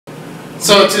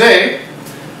So today,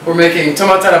 we're making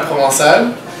tomates à la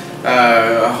Provençale,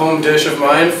 a home dish of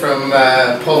mine from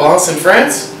Provence in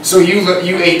France. So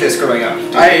you ate this growing up?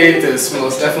 I ate this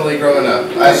most definitely growing up.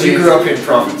 You grew up in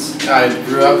Provence? I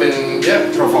grew up in,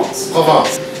 Provence.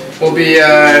 We'll be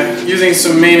using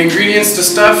some main ingredients to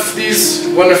stuff these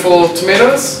wonderful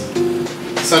tomatoes,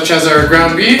 such as our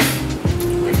ground beef.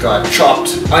 We've got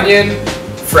chopped onion,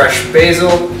 fresh basil,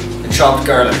 and chopped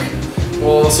garlic.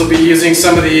 We'll also be using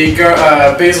some of the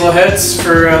basil heads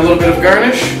for a little bit of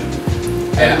garnish.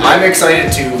 And I'm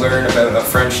excited to learn about a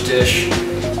French dish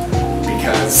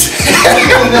because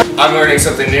I'm learning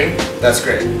something new. That's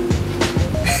great.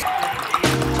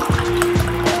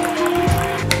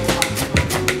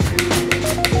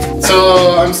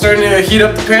 So I'm starting to heat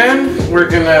up the pan.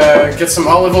 We're gonna get some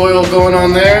olive oil going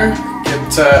on there.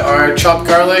 Get our chopped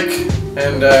garlic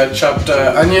and chopped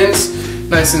onions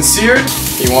nice and seared.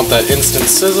 You want that instant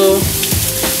sizzle.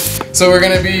 So we're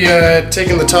gonna be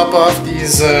taking the top off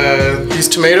these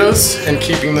tomatoes and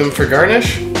keeping them for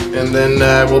garnish, and then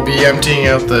we'll be emptying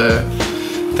out the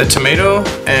tomato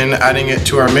and adding it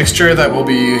to our mixture that we'll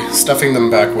be stuffing them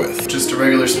back with. Just a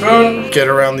regular spoon, get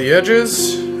around the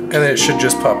edges, and then it should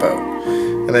just pop out.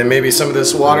 And then maybe some of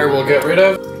this water we'll get rid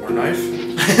of. Or knife.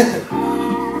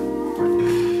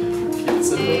 Keep it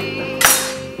simple.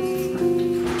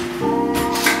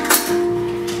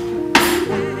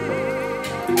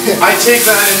 I take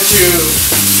that into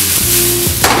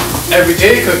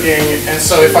everyday cooking, and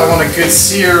so if I want a good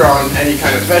sear on any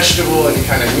kind of vegetable, any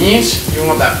kind of meat, you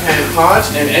want that pan hot,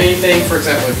 and anything, for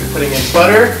example, if you're putting in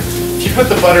butter, if you put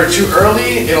the butter too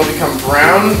early, it'll become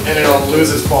brown and it'll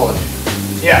lose its quality.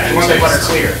 Yeah, you want the butter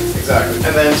clear. Exactly.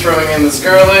 And then throwing in this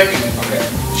garlic,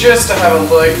 just to have a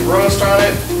light roast on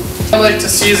it. I like to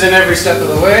season every step of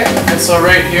the way, and so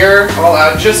right here, I'll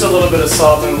add just a little bit of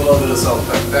salt and a little bit of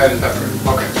and pepper.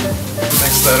 Okay.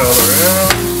 Mix that all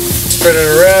around. Spread it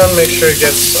around, make sure it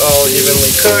gets all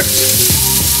evenly cooked.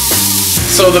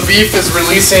 So the beef is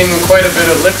releasing quite a bit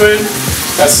of liquid.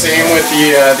 Same with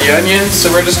the onions.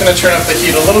 So we're just going to turn up the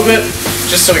heat a little bit,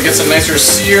 just so it gets a nicer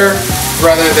sear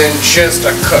rather than just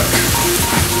a cook.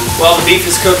 Well, the beef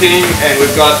is cooking, and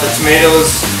we've got the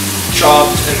tomatoes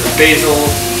chopped and the basil,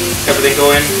 everything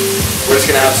going. We're just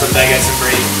going to have some baguettes and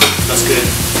brie. That's good.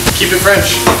 Keep it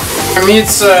French. Our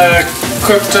meat's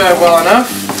cooked well enough.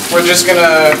 We're just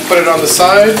gonna put it on the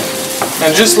side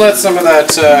and just let some of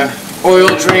that oil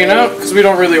drain out, because we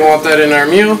don't really want that in our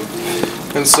meal.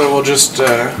 And so we'll just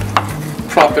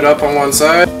prop it up on one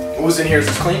side. What was in here? Is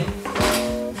this clean?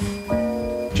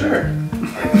 Sure.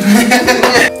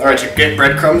 Alright, to get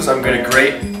breadcrumbs, I'm going to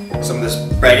grate some of this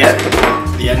baguette,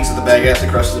 the ends of the baguette, the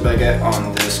crust of the baguette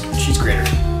on this cheese grater.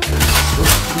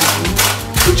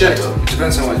 Gentle. It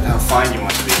depends on how fine you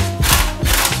want it to be.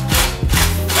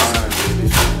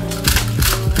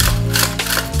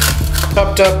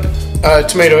 Chopped up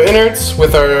tomato innards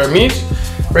with our meat.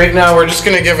 Right now we're just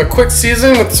going to give a quick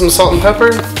season with some salt and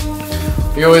pepper.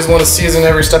 You always want to season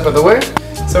every step of the way.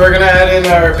 So we're going to add in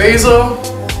our basil,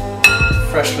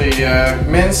 freshly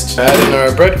minced. Add in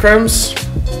our breadcrumbs.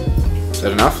 Is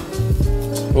that enough?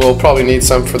 We'll probably need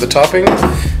some for the topping.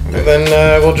 And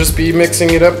then we'll just be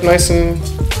mixing it up nice and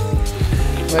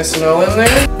all in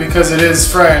there. Because it is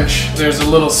French, there's a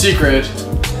little secret,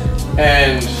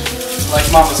 and like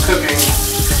Mama's cooking,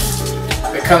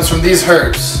 it comes from these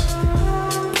herbs.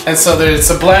 And so it's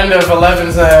a blend of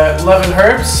 11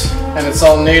 herbs, and it's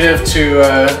all native to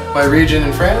my region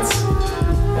in France.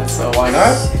 And so why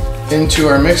not? Into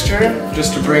our mixture,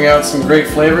 just to bring out some great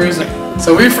flavors.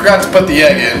 So we forgot to put the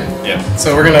egg in. Yeah.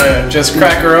 So we're gonna just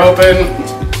crack her open.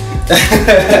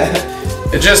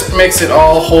 It just makes it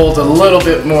all hold a little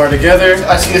bit more together.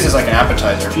 I see this as like an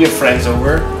appetizer. If you have friends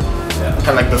over, kind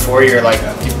of like before you're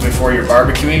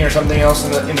barbecuing or something else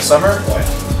in the summer,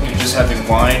 you're just having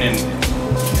wine and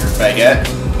your baguette.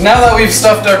 Now that we've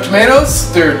stuffed our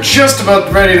tomatoes, they're just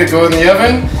about ready to go in the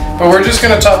oven. But we're just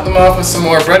gonna top them off with some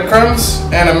more breadcrumbs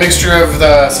and a mixture of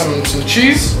some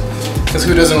cheese, because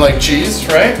who doesn't like cheese,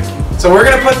 right? So we're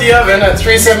gonna put the oven at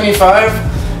 375.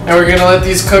 And we're gonna let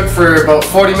these cook for about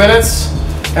 40 minutes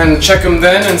and check them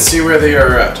then and see where they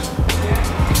are at.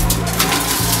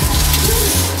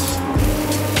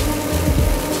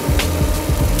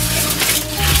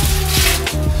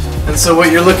 And so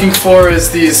what you're looking for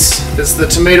is the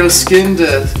tomato skin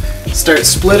to start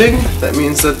splitting. That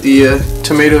means that the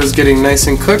tomato is getting nice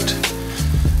and cooked.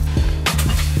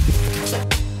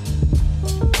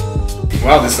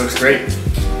 Wow, this looks great.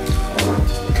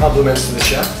 Compliments to the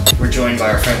chef. We're joined by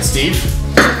our friend Steve.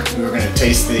 We're going to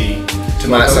taste the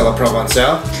Tomates à la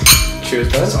Provençale.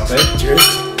 Cheers, bud. Santé. Cheers.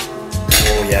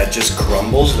 Oh, yeah, it just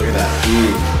crumbles. Look at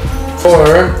that.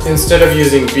 Or, instead of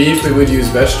using beef, we would use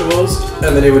vegetables,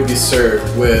 and then it would be served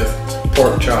with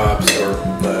pork chops or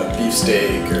beef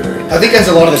steak or... I think it has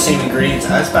a lot of the same ingredients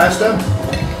as pasta.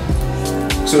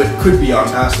 So it could be on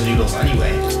pasta noodles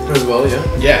anyway. As well, yeah.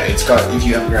 Yeah, it's got, if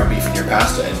you have ground beef in your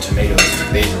pasta and tomatoes,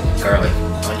 basil, garlic,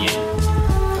 onion.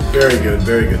 Very good,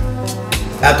 very good.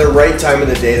 At the right time of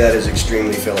the day, that is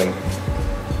extremely filling.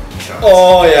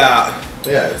 Oh yeah.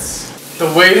 Yeah, it's...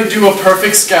 The way to do a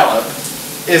perfect scallop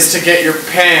is to get your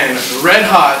pan red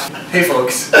hot. Hey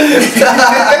folks.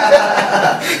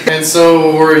 And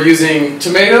so we're using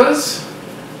tomatoes.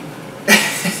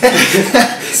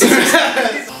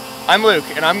 I'm Luke,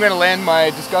 and I'm going to land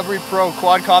my Discovery Pro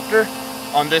quadcopter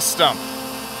on this stump.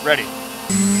 Ready.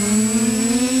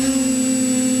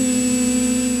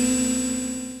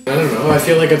 I don't know, I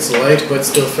feel like it's light but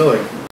still filling.